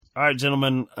All right,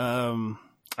 gentlemen.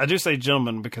 I do say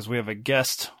gentlemen because we have a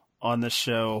guest on this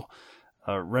show,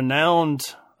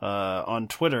 renowned on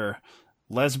Twitter,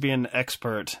 lesbian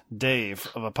expert Dave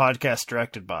of a podcast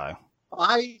directed by.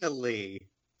 Finally.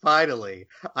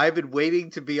 I've been waiting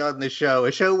to be on this show,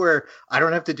 a show where I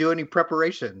don't have to do any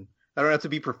preparation. I don't have to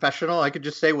be professional. I could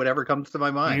just say whatever comes to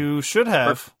my mind. You should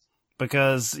have,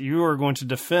 because you are going to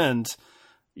defend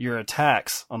your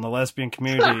attacks on the lesbian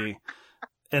community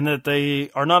and that they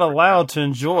are not allowed to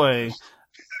enjoy.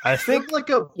 I think like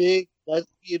a big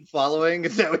lesbian following.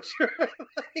 Is that what you're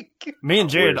like? Me and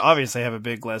Jared obviously have a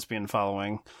big lesbian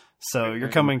following. So you're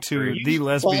coming to the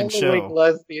lesbian show.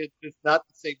 Lesbian is not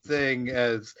the same thing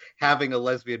as having a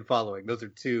lesbian following. Those are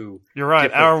two. You're right.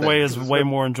 Our way is way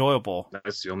more enjoyable.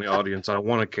 That's the only audience I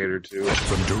want to cater to.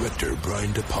 From director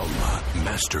Brian De Palma,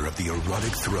 master of the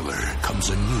erotic thriller, comes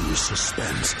a new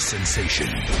suspense sensation.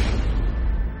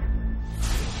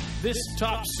 This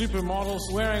top supermodel's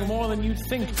wearing more than you'd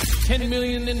think. 10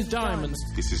 million in diamonds.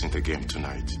 This isn't a game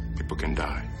tonight. People can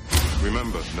die.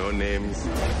 Remember, no names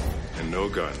and no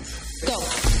guns. Go.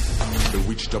 The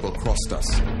witch double-crossed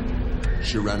us.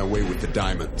 She ran away with the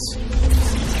diamonds.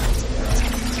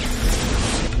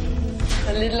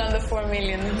 A little under 4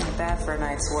 million. Not bad for a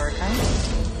night's work, huh?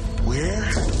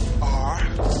 Where are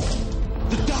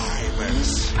the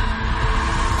diamonds?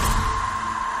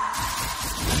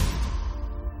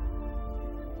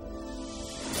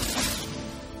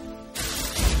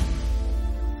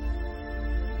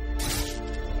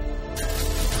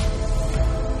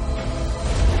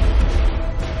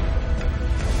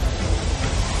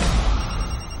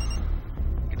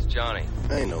 Johnny.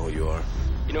 I know who you are.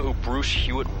 You know who Bruce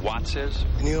Hewitt Watts is?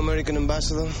 The new American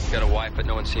ambassador? Got a wife, but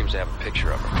no one seems to have a picture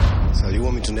of her. So you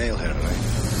want me to nail her tonight?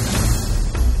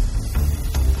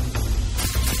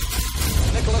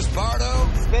 Nicholas Bardo?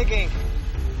 Speaking.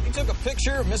 You took a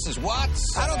picture of Mrs.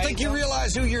 Watts? I don't think you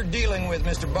realize who you're dealing with,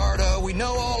 Mr. Bardo. We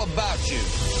know all about you.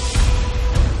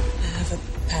 I have a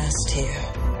past here.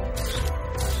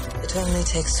 It only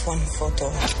takes one photo.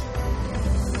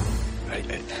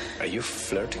 Are you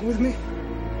flirting with me?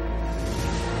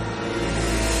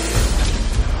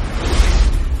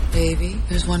 Baby,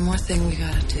 there's one more thing we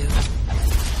gotta do.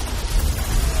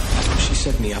 She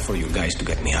set me up for you guys to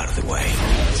get me out of the way.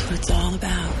 That's what it's all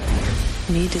about.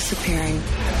 Me disappearing.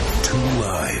 2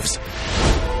 lives.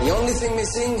 The only thing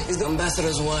missing is the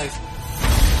ambassador's wife.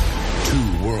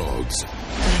 2 worlds. Did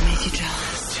I make you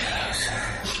jealous?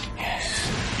 Yes.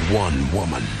 1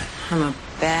 woman. I'm a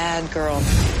bad girl.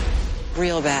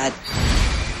 Real bad.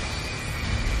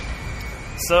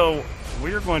 So,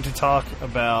 we are going to talk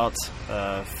about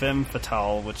Femme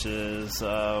Fatale, which is,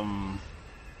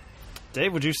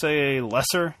 Dave, would you say a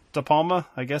lesser De Palma,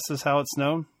 I guess is how it's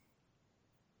known?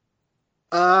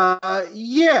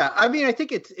 Yeah. I mean, I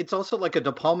think it's also like a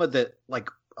De Palma that, like,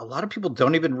 a lot of people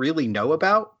don't even really know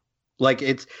about. Like,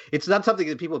 it's not something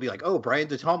that people will be like, oh, Brian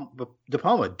De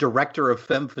Palma, director of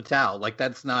Femme Fatale. Like,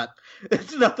 it's not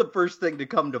the first thing to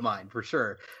come to mind, for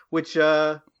sure. Which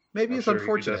maybe is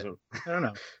unfortunate. I don't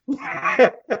know.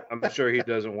 I'm sure he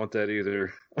doesn't want that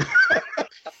either.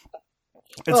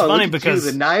 It's funny because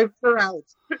the knives are out.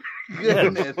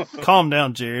 Goodness. Yeah, calm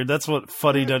down, Jared. That's what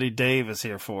Fuddy Duddy Dave is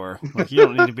here for. Like, you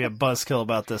don't need to be a buzzkill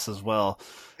about this as well.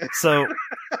 So,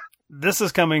 this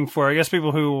is coming for, I guess,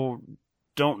 people who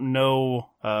don't know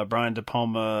Brian De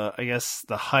Palma. I guess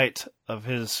the height of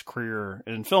his career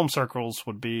in film circles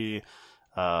would be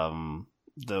the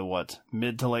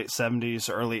mid to late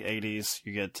 70s, early 80s.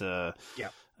 You get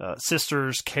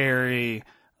Sisters, Carrie,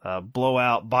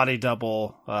 Blowout, Body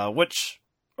Double, which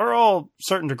are all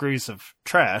certain degrees of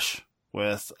trash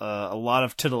with a lot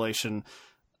of titillation.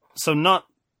 So not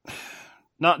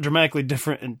dramatically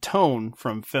different in tone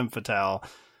from Femme Fatale.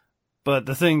 But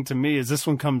the thing to me is this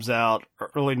one comes out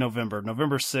early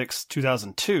November 6,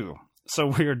 2002. So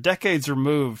we are decades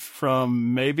removed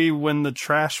from maybe when the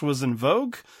trash was in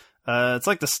vogue. It's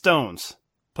like the Stones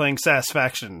playing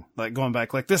Satisfaction, like going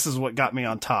back, like this is what got me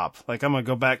on top. Like I'm going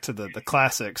to go back to the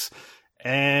classics,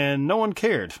 and no one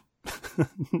cared.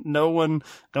 no one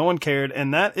cared.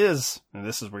 And this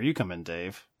is where you come in,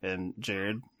 Dave and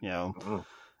Jared,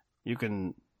 you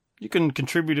can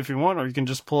contribute if you want, or you can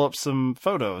just pull up some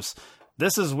photos.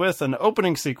 This is with an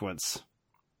opening sequence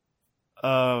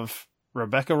of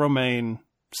Rebecca Romijn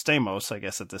Stamos, I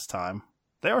guess at this time.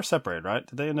 They are separated, right?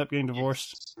 Did they end up getting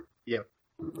divorced? Yeah.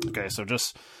 Okay, so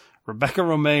just Rebecca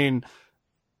Romijn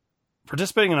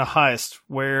participating in a heist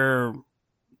where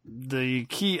the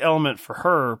key element for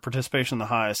her participation in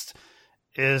the heist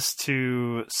is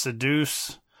to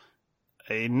seduce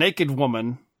a naked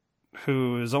woman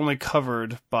who is only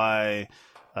covered by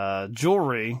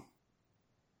jewelry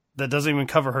that doesn't even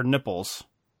cover her nipples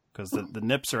because the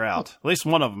nips are out. At least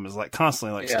one of them is like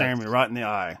constantly like staring me right in the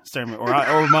eye,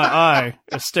 or my eye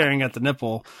is staring at the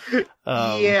nipple.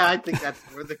 Yeah, I think that's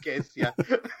more the case. Yeah,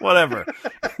 whatever.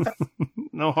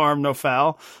 No harm, no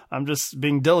foul. I'm just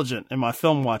being diligent in my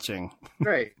film watching.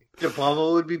 Right, De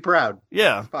Palma would be proud.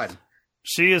 Yeah, fine.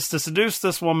 She is to seduce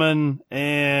this woman,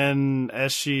 and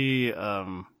as she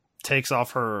takes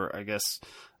off her, I guess,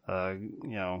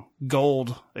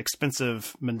 gold,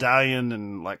 expensive medallion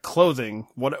and like clothing,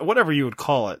 whatever you would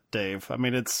call it, Dave. I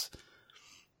mean, it's.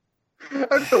 I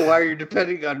don't know why you're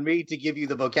depending on me to give you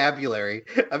the vocabulary.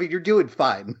 I mean, you're doing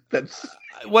fine. That's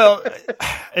well,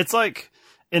 it's like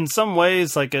in some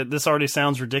ways, like this already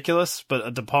sounds ridiculous, but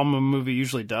a De Palma movie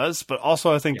usually does. But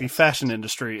also, I think the fashion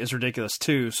industry is ridiculous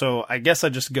too. So I guess I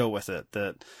just go with it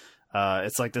that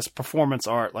it's like this performance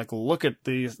art. Like, look at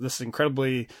this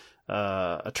incredibly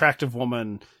attractive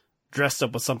woman dressed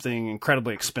up with something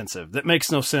incredibly expensive that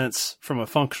makes no sense from a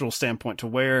functional standpoint to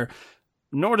wear,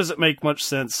 nor does it make much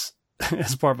sense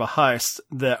as part of a heist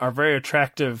that our very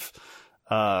attractive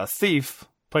thief,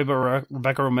 played by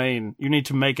Rebecca Romijn, you need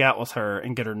to make out with her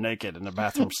and get her naked in a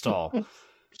bathroom stall.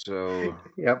 So,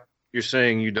 yep. You're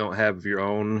saying you don't have your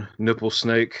own nipple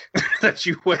snake that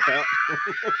you wear out?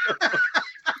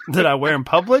 Did I wear in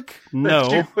public?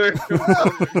 No.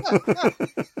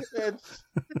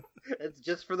 It's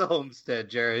just for the homestead,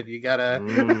 Jared. You gotta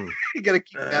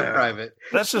keep that private.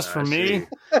 That's just for me.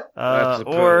 That's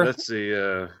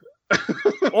the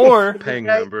or paying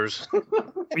numbers.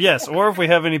 Yes, or if we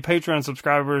have any Patreon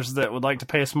subscribers that would like to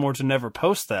pay us more to never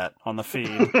post that on the feed,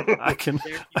 I can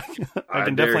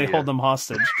definitely hold them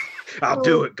hostage. I'll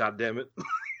do it. God damn it!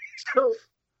 So,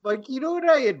 like, you know what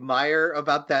I admire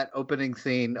about that opening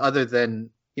scene, other than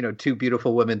two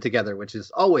beautiful women together, which is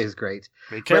always great.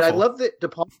 Be careful. But I love that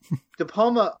De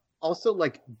Palma also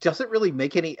doesn't really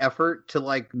make any effort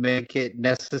to make it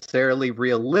necessarily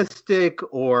realistic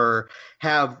or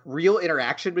have real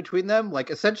interaction between them. Like,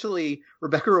 essentially,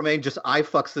 Rebecca Romijn just eye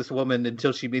fucks this woman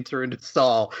until she meets her in the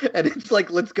stall, and it's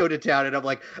like, let's go to town. And I'm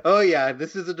like, oh yeah,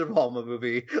 this is a De Palma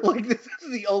movie. Like, this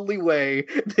is the only way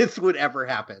this would ever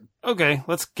happen. Okay,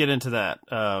 let's get into that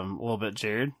a little bit,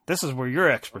 Jared. This is where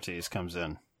your expertise comes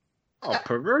in. Oh,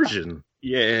 perversion.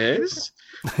 Yes.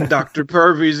 Dr.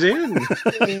 Pervy's in.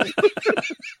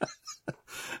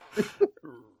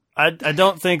 I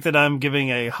don't think that I'm giving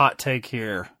a hot take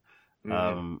here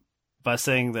by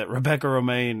saying that Rebecca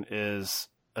Romijn is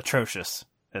atrocious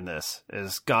in this,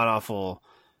 is god-awful,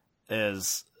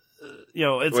 is,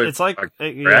 it's like...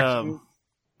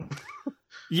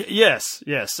 Yes.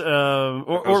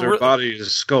 Or her body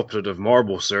is sculpted of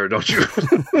marble, sir, don't you?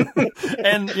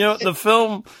 And, the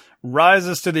film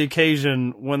rises to the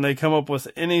occasion when they come up with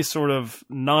any sort of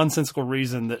nonsensical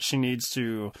reason that she needs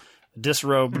to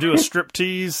disrobe, do a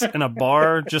striptease in a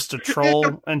bar just to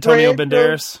troll Antonio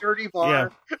Banderas. Dirty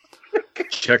bar. Yeah.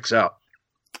 Checks out.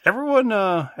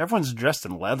 Everyone's dressed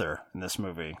in leather in this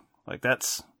movie. Like,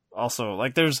 that's also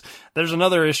like there's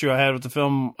another issue I had with the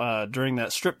film during that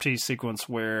striptease sequence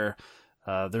where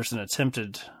there's an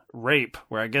attempted rape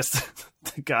where I guess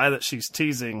the guy that she's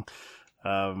teasing.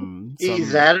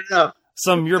 He's had enough.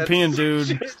 Some European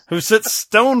dude who sits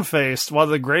stone-faced while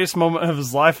the greatest moment of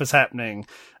his life is happening.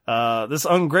 This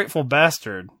ungrateful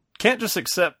bastard can't just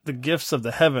accept the gifts of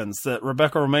the heavens that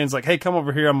Rebecca Romijn's like, hey, come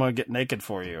over here, I'm going to get naked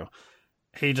for you.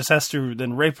 He just has to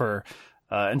then rape her.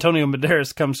 Antonio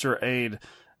Banderas comes to her aid.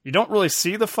 You don't really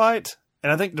see the fight,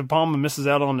 and I think De Palma misses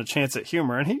out on a chance at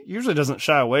humor, and he usually doesn't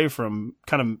shy away from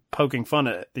kind of poking fun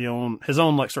at his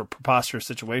own like sort of preposterous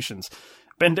situations.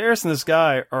 Banderas and this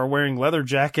guy are wearing leather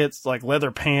jackets, like leather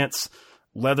pants,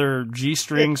 leather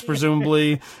G-strings,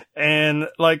 presumably. And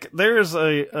like, there's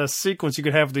a sequence you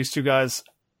could have with these two guys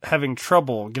having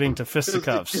trouble getting to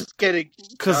fisticuffs. Just getting,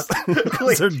 because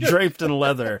they're draped in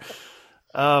leather.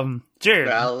 Jared,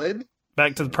 valid.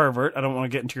 Back to the pervert. I don't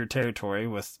want to get into your territory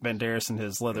with Banderas and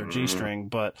his leather G-string,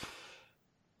 but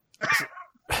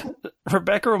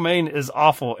Rebecca Romijn is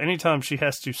awful anytime she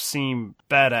has to seem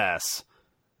badass.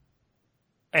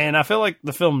 And I feel like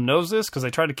the film knows this because they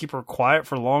try to keep her quiet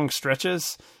for long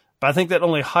stretches. But I think that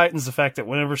only heightens the fact that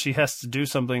whenever she has to do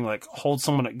something like hold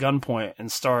someone at gunpoint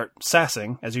and start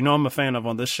sassing, as you know I'm a fan of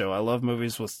on this show. I love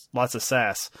movies with lots of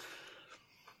sass.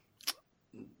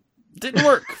 Didn't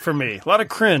work for me. A lot of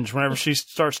cringe whenever she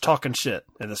starts talking shit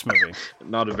in this movie.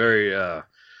 Not a very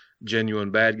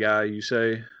genuine bad guy, you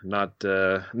say? Not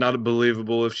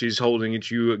believable if she's holding at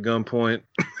you at gunpoint.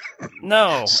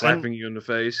 No. Slapping you in the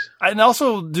face. And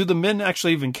also, do the men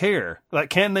actually even care? Like,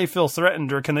 can they feel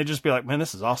threatened, or can they just be like, man,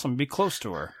 this is awesome, be close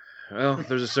to her? Well,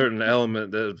 there's a certain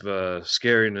element of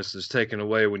scariness is taken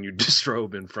away when you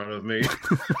disrobe in front of me,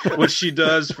 which she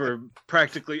does for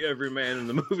practically every man in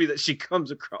the movie that she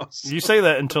comes across. You say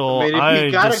that until I mean, if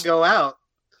you gotta go out.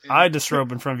 I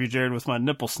disrobe in front of you, Jared, with my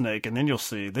nipple snake, and then you'll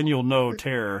see. Then you'll know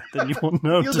terror. Then you will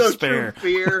know despair. Know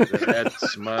fear.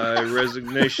 That's my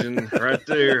resignation right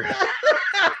there.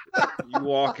 You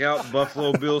walk out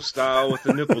Buffalo Bill style with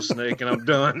the nipple snake, and I'm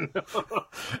done.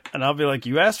 And I'll be like,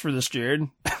 "You asked for this, Jared."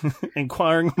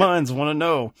 Inquiring minds want to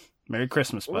know. Merry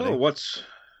Christmas, buddy. Well, what's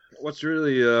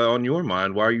really on your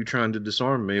mind? Why are you trying to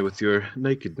disarm me with your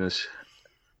nakedness?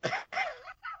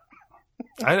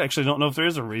 I actually don't know if there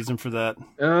is a reason for that.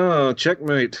 Oh,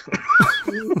 checkmate.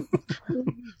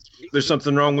 There's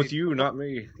something wrong with you, not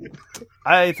me.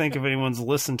 I think if anyone's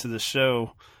listened to this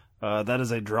show, that is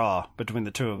a draw between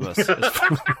the two of us.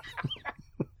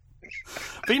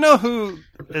 But you know who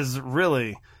is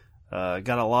really got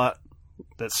a lot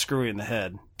that's screwy in the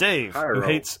head? Dave, who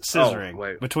hates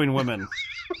scissoring between women.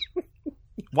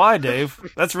 Why,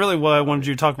 Dave? That's really why I wanted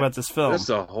you to talk about this film. That's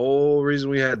the whole reason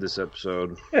we had this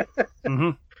episode.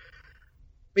 Mm-hmm. I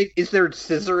mean, is there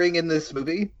scissoring in this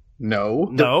movie? No.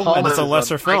 No, and it's a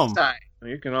lesser film.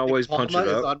 You can always punch it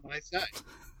up. On my side.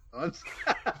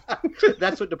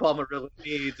 That's what De Palma really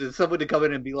needs, is someone to come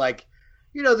in and be like,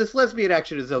 this lesbian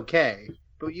action is okay,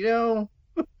 but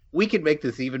we can make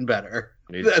this even better.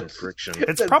 Need some friction.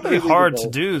 It's probably really hard to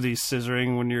do these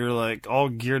scissoring when you're like all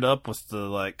geared up with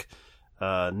the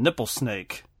nipple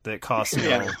snake that costs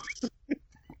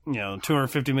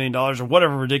 $250 million or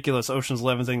whatever ridiculous Ocean's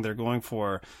 11 thing they're going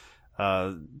for.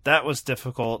 That was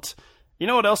difficult. You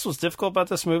know what else was difficult about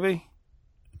this movie?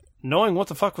 Knowing what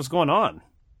the fuck was going on.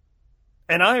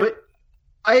 And I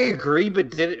agree,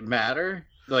 but did it matter?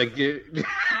 It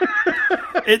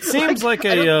seems like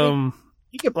you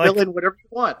can fill in whatever you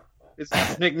want. It's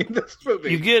happening in this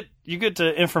movie. You get to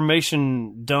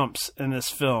information dumps in this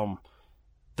film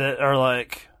that are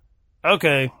like,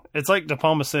 okay, it's like De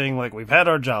Palma saying, we've had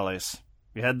our jollies.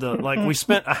 We had we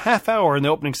spent a half hour in the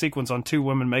opening sequence on two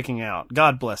women making out.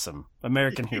 God bless him.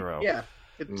 American hero. Yeah.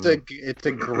 It's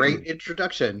a great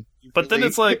introduction. But then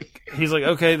it's like, he's like,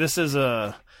 okay, this is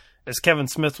as Kevin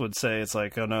Smith would say, it's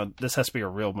like, oh no, this has to be a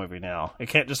real movie now. It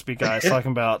can't just be guys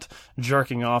talking about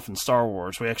jerking off in Star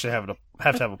Wars. We actually have to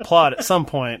have a plot at some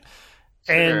point.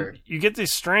 Sure. And you get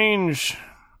these strange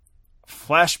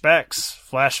flashbacks,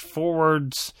 flash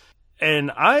forwards, and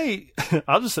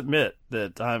I'll just admit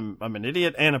that I'm an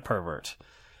idiot and a pervert.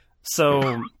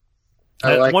 So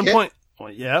at one point,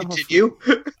 continue.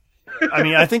 I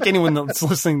mean, I think anyone that's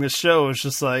listening to this show is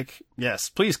just like, yes,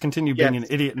 please continue being an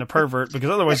idiot and a pervert, because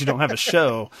otherwise you don't have a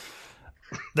show.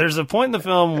 There's a point in the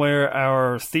film where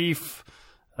our thief,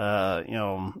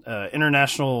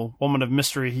 international woman of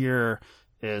mystery here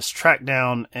is tracked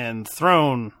down and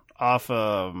thrown off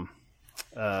an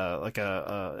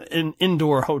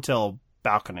indoor hotel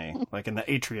balcony, like in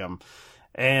the atrium,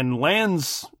 and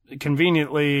lands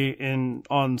conveniently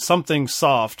on something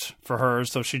soft for her,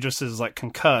 so she just is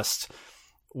concussed,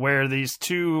 where these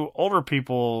two older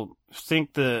people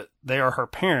think that they are her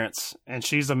parents and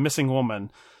she's a missing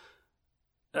woman.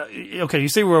 Okay, you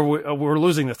see where we're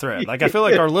losing the thread. I feel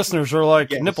like our listeners are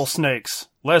like, yes, nipple snakes,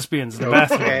 lesbians in the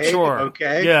bathroom. Sure.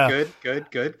 Okay. Yeah.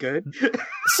 Good.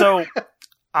 So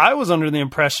I was under the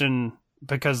impression,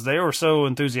 because they were so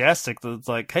enthusiastic, that it's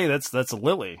like, hey, that's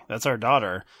Lily. That's our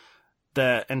daughter.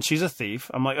 And she's a thief.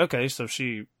 I'm like, okay, so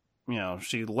she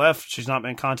left. She's not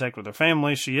been in contact with her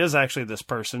family. She is actually this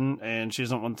person, and she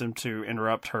doesn't want them to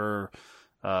interrupt her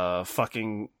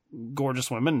fucking gorgeous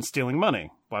women and stealing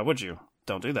money. Why would you?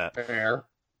 Don't do that. Fair.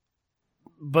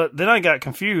 But then I got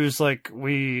confused.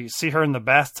 We see her in the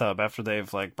bathtub after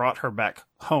they've brought her back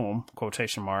home,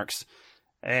 quotation marks,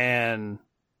 and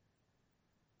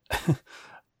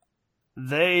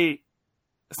they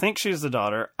think she's the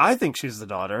daughter. I think she's the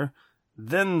daughter.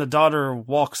 Then the daughter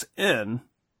walks in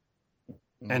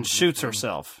and shoots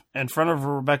herself in front of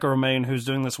Rebecca Romijn, who's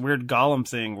doing this weird Gollum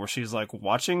thing where she's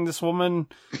watching this woman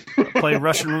play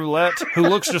Russian roulette, who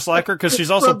looks just like her, because she's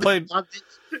also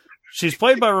she's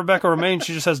played by Rebecca Romijn.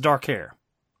 She just has dark hair.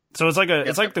 So it's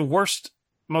like the worst,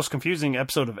 most confusing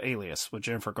episode of Alias with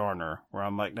Jennifer Garner, where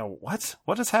I'm like, no,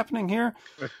 what is happening here?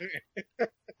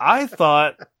 I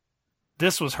thought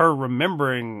this was her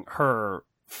remembering her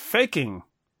faking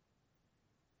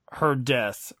her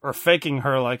death, or faking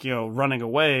her running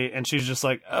away, and she's just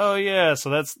like, oh yeah,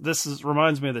 so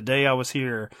reminds me of the day I was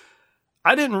here.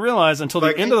 I didn't realize until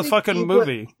the end of the fucking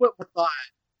movie.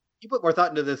 You put more thought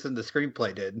into this than the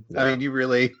screenplay did. Yeah. I mean, you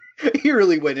really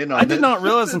went in on it. I did not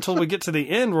realize until we get to the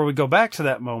end, where we go back to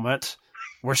that moment,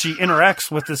 where she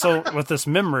interacts with this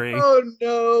memory. Oh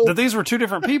no! That these were two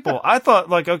different people. I thought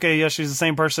like, okay, yeah, she's the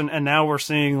same person, and now we're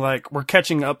seeing like we're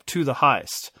catching up to the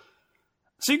heist.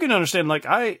 So you can understand, like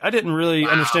I didn't really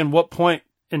understand what point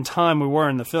in time we were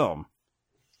in the film.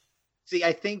 See,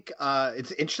 I think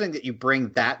it's interesting that you bring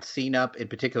that scene up in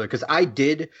particular, because I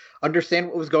did understand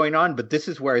what was going on, but this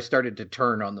is where I started to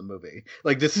turn on the movie.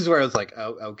 Like, this is where I was like,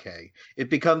 oh, okay. It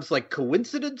becomes like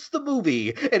Coincidence the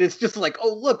movie, and it's just like,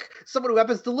 oh, look, someone who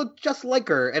happens to look just like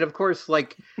her. And of course,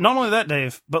 like... Not only that,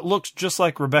 Dave, but looks just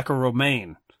like Rebecca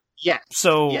Romijn. Yes.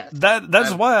 So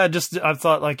that's why I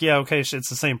thought, like, yeah, okay, it's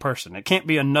the same person. It can't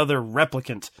be another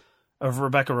replicant of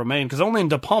Rebecca Romijn, because only in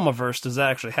De Palma-verse does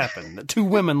that actually happen. The two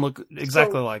women look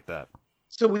exactly like that.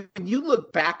 So when you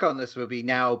look back on this movie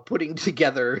now, putting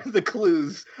together the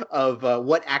clues of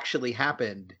what actually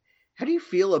happened, how do you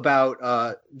feel about...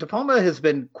 De Palma has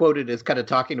been quoted as kind of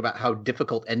talking about how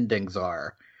difficult endings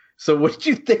are. So what did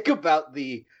you think about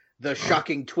the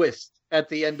shocking twist at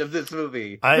the end of this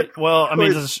movie? It's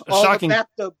a shocking...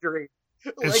 Dream.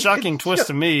 It's a shocking twist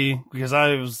to me, because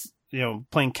I was...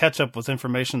 playing catch up with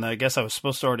information that I guess I was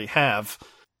supposed to already have.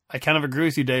 I kind of agree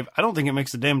with you, Dave. I don't think it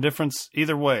makes a damn difference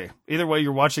either way. Either way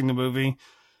you're watching the movie,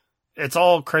 it's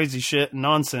all crazy shit and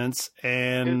nonsense.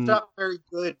 And it's not very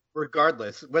good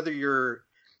regardless. Whether you're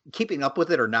keeping up with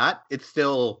it or not, it's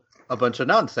still a bunch of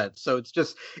nonsense. So it's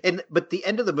just... But the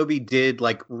end of the movie did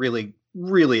like really,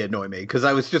 really annoy me, because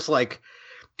I was just like...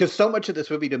 Because so much of this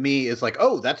movie to me is like,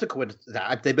 oh, that's a coincidence.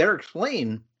 They better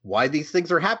explain why these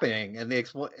things are happening, and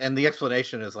the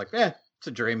explanation is like, it's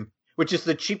a dream, which is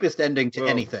the cheapest ending to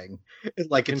anything.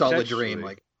 Like, it's all a dream.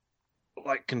 Like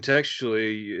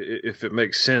contextually, if it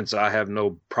makes sense, I have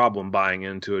no problem buying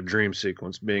into a dream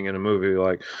sequence being in a movie.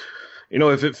 Like,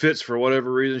 if it fits for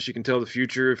whatever reason, she can tell the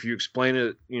future. If you explain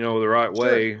it, the right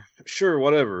way, sure,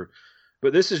 whatever.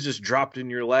 But this is just dropped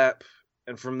in your lap.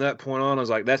 And from that point on, I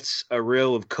was like, that's a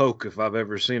rail of coke if I've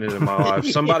ever seen it in my life.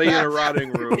 Somebody in a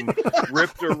writing room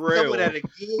ripped a rail. Someone had a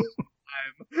good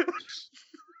time.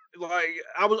 Like,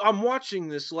 I'm watching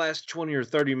this last 20 or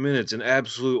 30 minutes in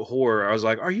absolute horror. I was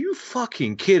like, are you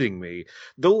fucking kidding me?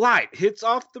 The light hits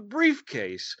off the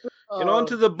briefcase and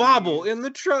onto the bobble in the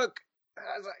truck.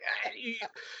 I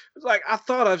was like, I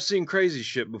thought I've seen crazy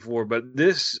shit before, but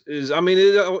this is,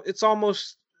 it's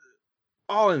almost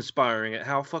awe-inspiring at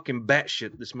how fucking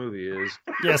batshit this movie is.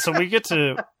 Yeah, so we get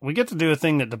to do a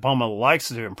thing that De Palma likes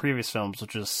to do in previous films,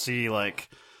 which is see like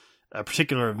a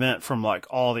particular event from like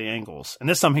all the angles, and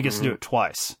this time he gets to do it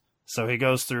twice. So he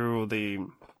goes through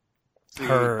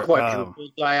her quadruple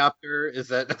diopter. Is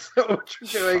that what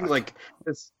you're doing? Like,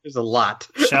 there's a lot.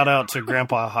 Shout out to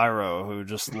Grandpa Hyro, who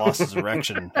just lost his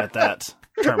erection at that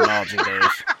terminology,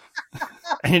 Dave.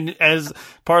 And as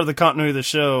part of the continuity of the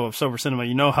show of Sober Cinema,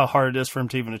 you know how hard it is for him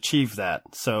to even achieve that.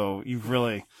 So you've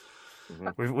really,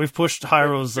 we've pushed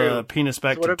Hyro's penis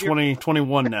back to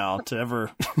 2021 now to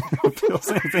ever feel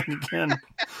anything again.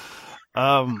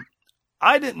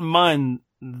 I didn't mind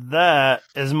that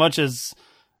as much as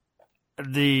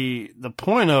the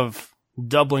point of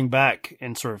doubling back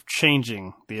and sort of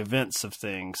changing the events of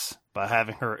things by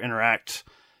having her interact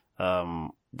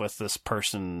with this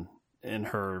person in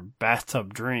her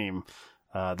bathtub dream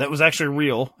that was actually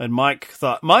real. And Mike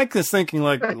is thinking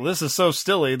like, this is so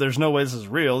stilly, there's no way this is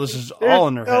real, this is all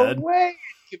in her head. No way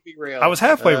it could be real. I was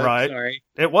halfway right. Sorry.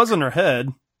 It was in her head,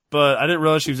 but I didn't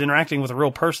realize she was interacting with a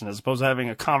real person as opposed to having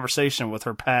a conversation with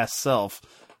her past self.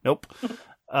 Nope.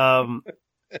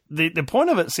 The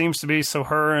point of it seems to be so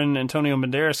her and Antonio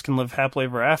Banderas can live happily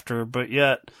ever after, but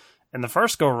yet in the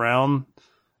first go round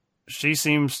she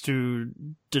seems to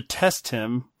detest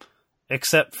him,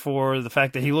 except for the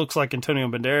fact that he looks like Antonio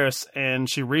Banderas, and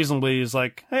she reasonably is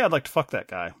like, hey, I'd like to fuck that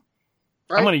guy.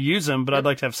 Right. I'm going to use him, but I'd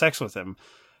like to have sex with him.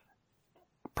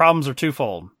 Problems are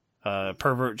twofold.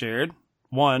 Pervert Jared.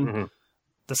 One,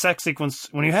 the sex sequence,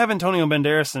 when you have Antonio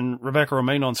Banderas and Rebecca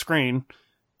Romijn on screen,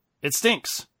 it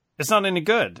stinks. It's not any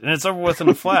good, and it's over with in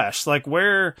a flash. Like,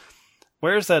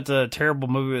 where's that terrible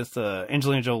movie with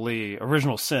Angelina Jolie,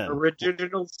 Original Sin?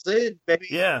 Original Sin, baby.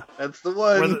 Yeah. That's the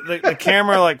one. Where the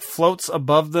camera like floats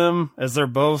above them as they're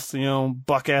both,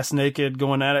 buck-ass naked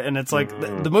going at it. And it's like,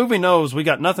 the movie knows we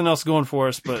got nothing else going for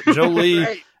us but Jolie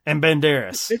right. and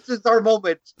Banderas. This is our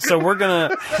moment. So we're going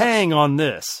to hang on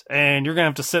this, and you're going to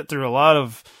have to sit through a lot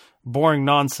of boring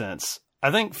nonsense. I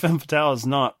think Femme Fatale is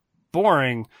not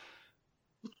boring,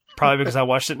 probably because I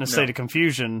watched it in a state of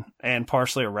confusion and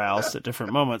partially aroused at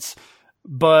different moments.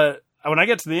 But when I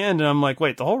get to the end and I'm like,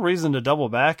 wait, the whole reason to double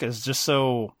back is just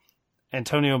so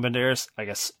Antonio Banderas, I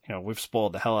guess, we've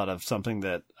spoiled the hell out of something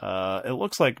that it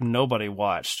looks like nobody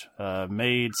watched.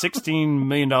 Made $16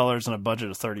 million on a budget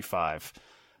of $35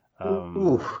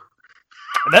 million.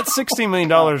 That's $16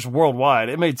 million worldwide.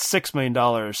 It made $6 million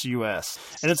US.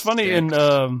 And it's funny,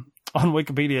 on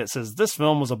Wikipedia it says, this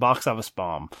film was a box office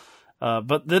bomb.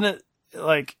 But then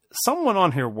someone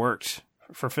on here worked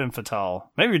for Femme Fatale.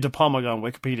 Maybe De Palma got on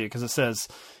Wikipedia because it says,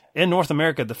 in North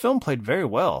America, the film played very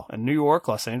well in New York,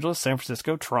 Los Angeles, San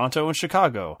Francisco, Toronto, and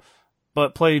Chicago,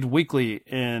 but played weakly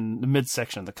in the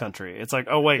midsection of the country. It's like,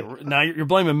 oh, wait, now you're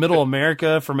blaming Middle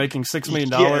America for making $6 million?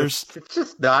 Yes, it's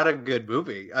just not a good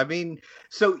movie. I mean,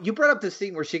 so you brought up the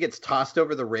scene where she gets tossed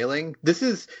over the railing. This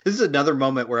is another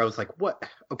moment where I was like, what?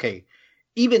 Okay,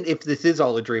 even if this is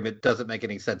all a dream, it doesn't make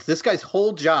any sense. This guy's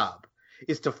whole job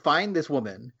is to find this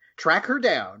woman, track her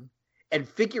down, and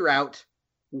figure out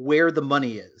where the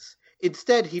money is.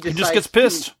 Instead, he just gets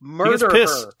pissed. To murder he gets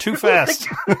pissed her too fast.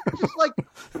 Just like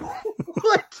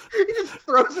what? He just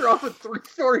throws her off a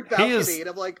 3-story balcony, and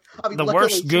I'm like, the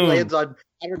worst goon. She lands on,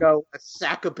 I don't know, a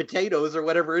sack of potatoes or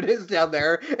whatever it is down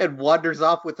there, and wanders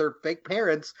off with her fake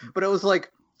parents. But it was like,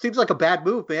 seems like a bad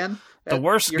move, man. The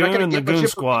worst goon in the goon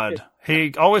squad.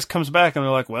 He always comes back and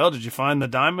they're like, well, did you find the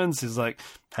diamonds? He's like,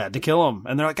 had to kill him.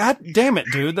 And they're like, God damn it,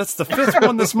 dude. That's the 5th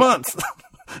one this month.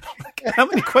 How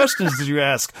many questions did you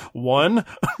ask? One?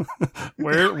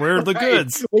 Where are the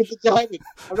goods? Where's the diamond?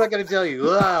 I'm not going to tell you.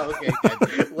 Oh, okay,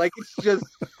 good. Like, it's just,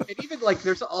 and even like,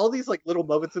 there's all these like little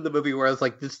moments in the movie where I was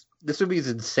like, this movie is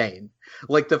insane.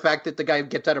 Like the fact that the guy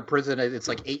gets out of prison and it's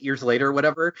like 8 years later or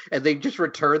whatever, and they just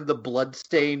return the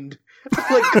bloodstained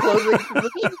like clothing.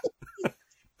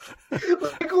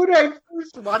 Like when I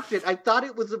first watched it, I thought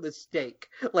it was a mistake.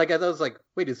 Like I was like,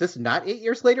 wait, is this not 8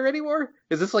 years later anymore?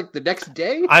 Is this like the next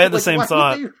day? I had the same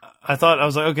thought. I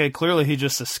was like, okay, clearly he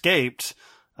just escaped.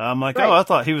 I'm like, right. Oh, I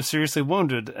thought he was seriously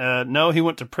wounded. No, he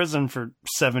went to prison for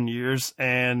 7 years,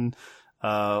 and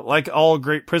like all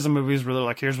great prison movies where they're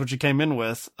like, here's what you came in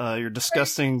with, your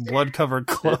disgusting blood-covered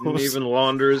clothes. Didn't even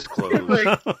launder his clothes.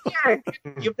 Like, yeah,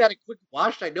 give that a quick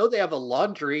wash. I know they have a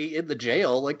laundry in the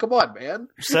jail. Like, come on, man.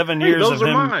 7 years those of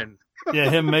are him, mine. Yeah,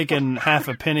 him making half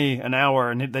a penny an hour,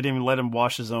 and they didn't even let him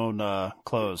wash his own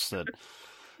clothes. That,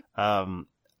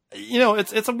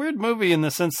 it's a weird movie in the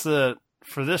sense that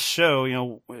for this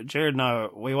show, Jared and I,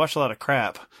 we watch a lot of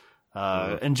crap.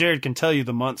 And Jared can tell you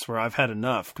the months where I've had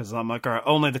enough, because I'm like, all right,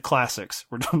 only the classics.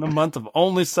 We're doing a month of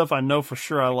only stuff I know for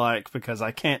sure I like, because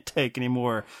I can't take any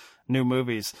more new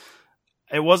movies.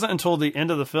 It wasn't until the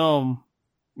end of the film,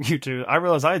 I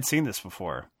realized I had seen this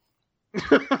before.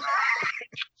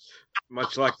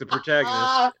 Much like the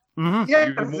protagonist. Mm-hmm.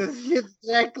 Yeah,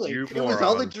 exactly. It was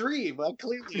all a dream. I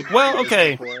clearly. Well,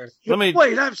 okay.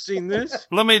 Wait, I've seen this.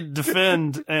 Let me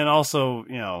defend and also,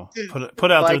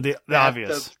 put out there the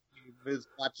obvious. Is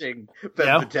watching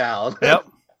Femme Fatale. Yep.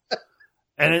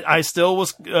 And I still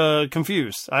was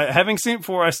confused. Having seen it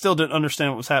before, I still didn't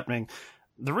understand what was happening.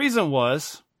 The reason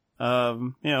was,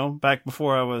 back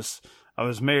before I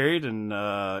was married, and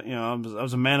I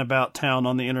was a man about town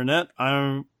on the internet.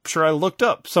 I'm sure I looked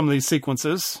up some of these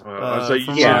sequences. So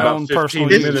my own personal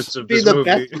minutes of this movie.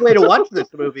 Best way to watch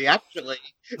this movie, actually.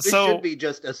 This should be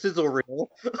just a sizzle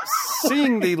reel.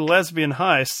 Seeing the lesbian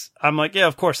heist, I'm like, yeah,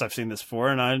 of course I've seen this before,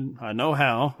 and I know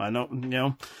how. I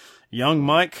know, young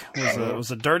Mike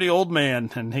was a dirty old man,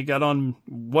 and he got on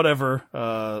whatever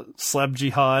Sleb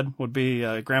Jihad would be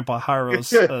Grandpa Hyro's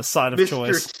side of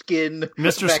choice.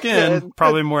 Mr. Skin,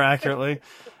 probably more accurately.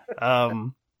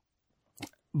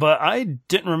 But I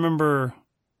didn't remember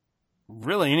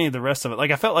really any of the rest of it.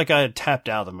 Like, I felt like I had tapped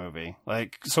out of the movie.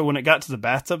 Like, so when it got to the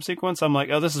bathtub sequence, I'm like,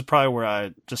 oh, this is probably where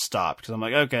I just stopped. Because I'm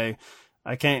like, okay,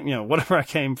 I can't, whatever I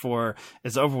came for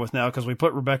is over with now, because we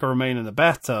put Rebecca Romijn in the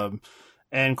bathtub.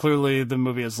 And clearly the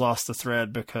movie has lost the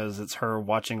thread because it's her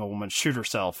watching a woman shoot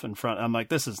herself in front. I'm like,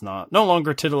 this is no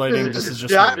longer titillating. This is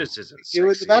just this isn't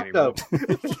sexy anymore.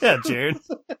 Yeah, Jared.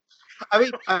 I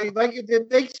mean, like, if it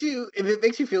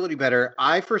makes you feel any better,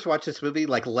 I first watched this movie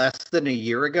like less than a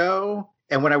year ago,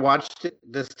 and when I watched it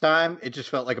this time, it just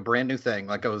felt like a brand new thing.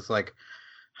 Like I was like,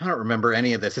 I don't remember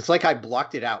any of this. It's like I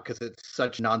blocked it out because it's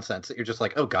such nonsense that you're just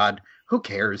like, oh God, who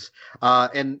cares?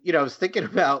 And I was thinking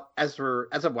about as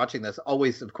I'm watching this,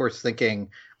 always of course thinking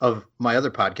of my other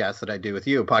podcast that I do with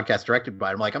you, a podcast directed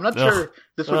by. I'm like, I'm not sure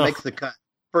this one makes the cut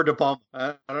for De Palma.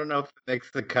 I don't know if it makes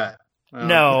the cut.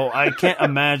 No, I can't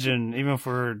imagine, even if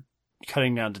we're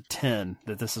cutting down to 10,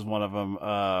 that this is one of them.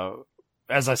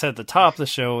 As I said at the top of the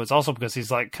show, it's also because he's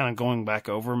like kind of going back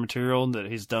over material that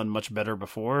he's done much better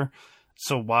before.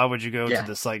 So why would you go to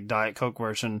this like Diet Coke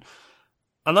version?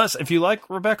 Unless if you like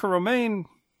Rebecca Romijn,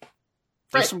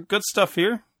 there's some good stuff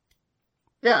here.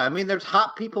 Yeah, I mean, there's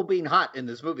hot people being hot in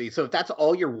this movie. So if that's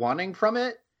all you're wanting from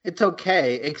it, it's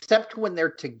okay, except when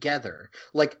they're together.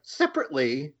 Like,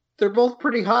 separately, they're both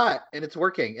pretty hot, and it's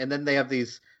working. And then they have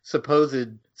these supposed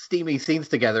steamy scenes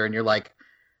together, and you're like,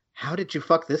 how did you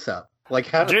fuck this up? Like,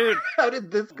 how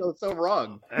did this go so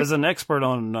wrong? As an expert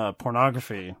on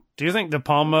pornography, do you think De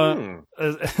Palma,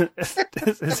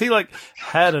 has he, like,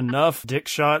 had enough dick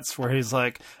shots where he's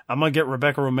like, I'm going to get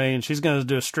Rebecca Romijn, she's going to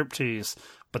do a striptease,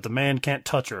 but the man can't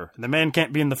touch her. The man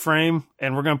can't be in the frame,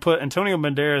 and we're going to put Antonio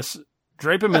Banderas,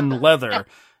 drape him in leather.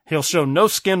 He'll show no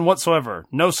skin whatsoever.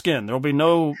 No skin. There'll be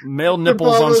no male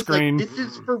nipples on screen. Like, this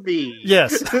is for me.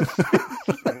 Yes.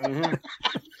 Mm-hmm.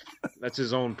 That's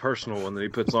his own personal one that he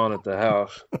puts on at the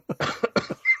house.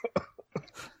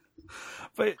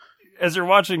 But as you're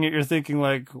watching it, you're thinking,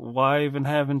 like, why even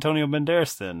have Antonio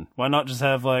Banderas then? Why not just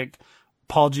have, like,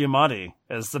 Paul Giamatti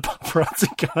as the paparazzi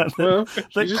guy? Well,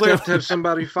 you just have to have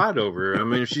somebody fight over her. I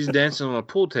mean, if she's dancing on a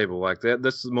pool table like that,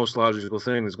 that's the most logical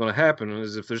thing that's going to happen.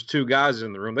 Is if there's two guys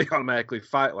in the room, they automatically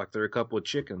fight like they're a couple of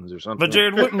chickens or something. But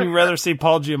Jared, wouldn't you rather see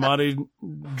Paul Giamatti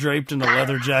draped in a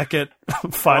leather jacket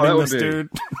fighting this dude?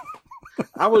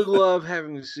 I would love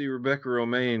having to see Rebecca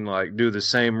Romijn like do the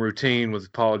same routine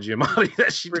with Paul Giamatti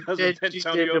that she does with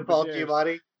Antonio to Paul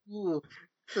Giamatti.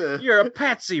 You're a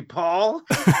patsy, Paul.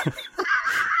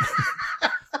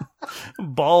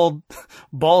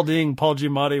 Balding Paul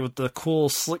Giamatti with the cool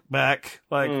slick back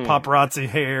like paparazzi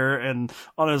hair and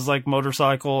on his like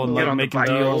motorcycle and like making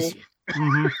deals.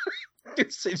 Mm-hmm.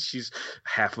 She's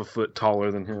half a foot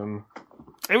taller than him.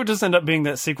 It would just end up being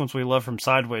that sequence we love from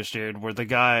Sideways, Jared, where the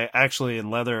guy actually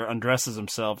in leather undresses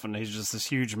himself and he's just this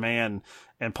huge man,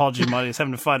 and Paul Giamatti is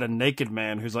having to fight a naked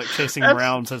man who's like chasing him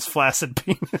around with his flaccid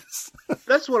penis.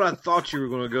 That's what I thought you were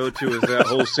going to go to, is that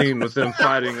whole scene with them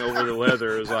fighting over the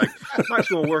leather. It was like, Mike's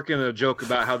going to work in a joke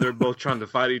about how they're both trying to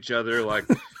fight each other, like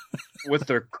with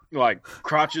their like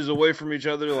crotches away from each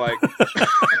other, like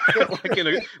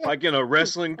like in a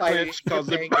wrestling clinch, because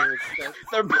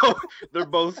they're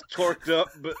both torqued up,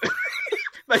 but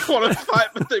they want to fight,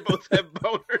 but they both have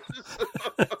boners.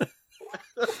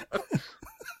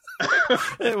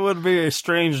 It would be a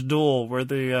strange duel where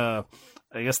the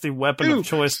I guess the weapon of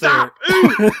choice stop.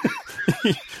 there.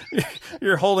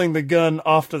 You're holding the gun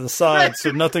off to the side,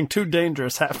 so nothing too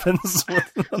dangerous happens.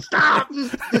 Stop!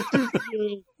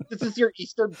 This is your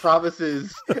Eastern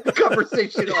Promises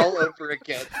conversation all over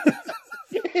again.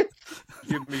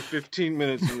 Give me 15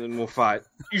 minutes and then we'll fight.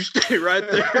 You stay right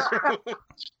there.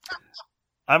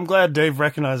 I'm glad Dave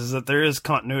recognizes that there is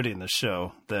continuity in this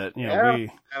show. That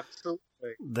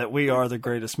we are the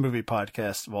greatest movie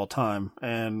podcast of all time,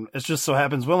 and it just so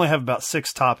happens we only have about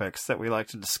 6 topics that we like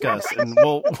to discuss, and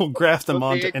we'll graft them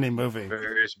onto any movie.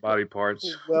 Various body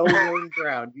parts. Well-worn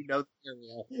ground, you know the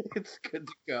area. It's good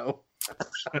to go.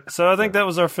 So I think that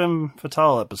was our Femme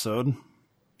Fatale episode,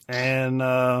 and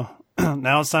now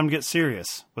it's time to get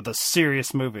serious with a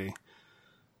serious movie.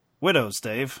 Widows,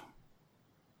 Dave.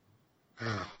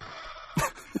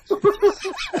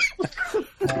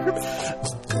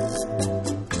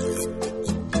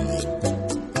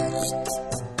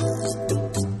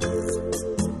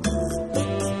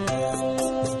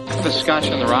 The scotch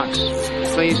on the rocks,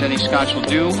 please. Any scotch will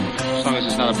do, as long as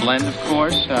it's not a blend, of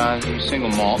course. Single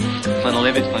malt.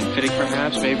 Glenlivet, Glenfiddich,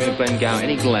 perhaps. Maybe a Glengow.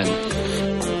 Any Glen.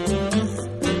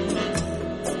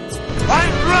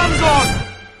 Light drums on!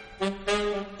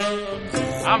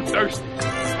 I'm thirsty.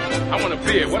 I want a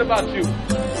beer. What about you?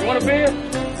 You want a beer?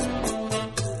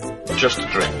 Just a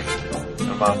drink.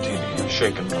 A martini,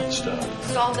 shaken, not stirred.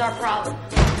 Solved our problem.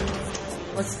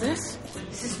 What's this?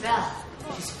 This is Belle.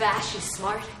 She's fast, she's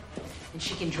smart, and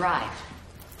she can drive.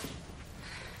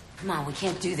 Come on, we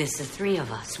can't do this, the 3 of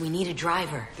us. We need a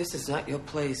driver. This is not your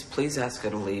place. Please ask her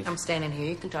to leave. I'm standing here.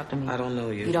 You can talk to me. I don't know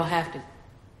you. You don't have to.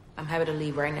 I'm happy to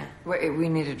leave right now. We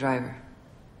need a driver.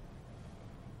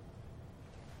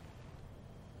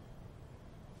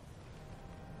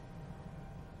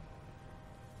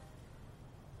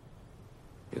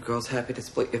 Your girl's happy to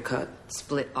split your cut?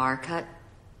 Split our cut?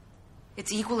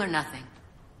 It's equal or nothing.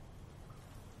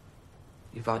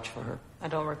 You vouch for her? I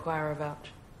don't require a vouch.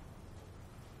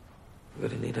 You're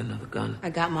gonna need another gun. I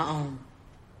got my own.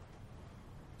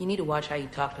 You need to watch how you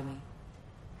talk to me.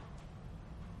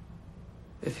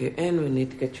 If you're in, we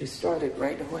need to get you started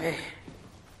right away.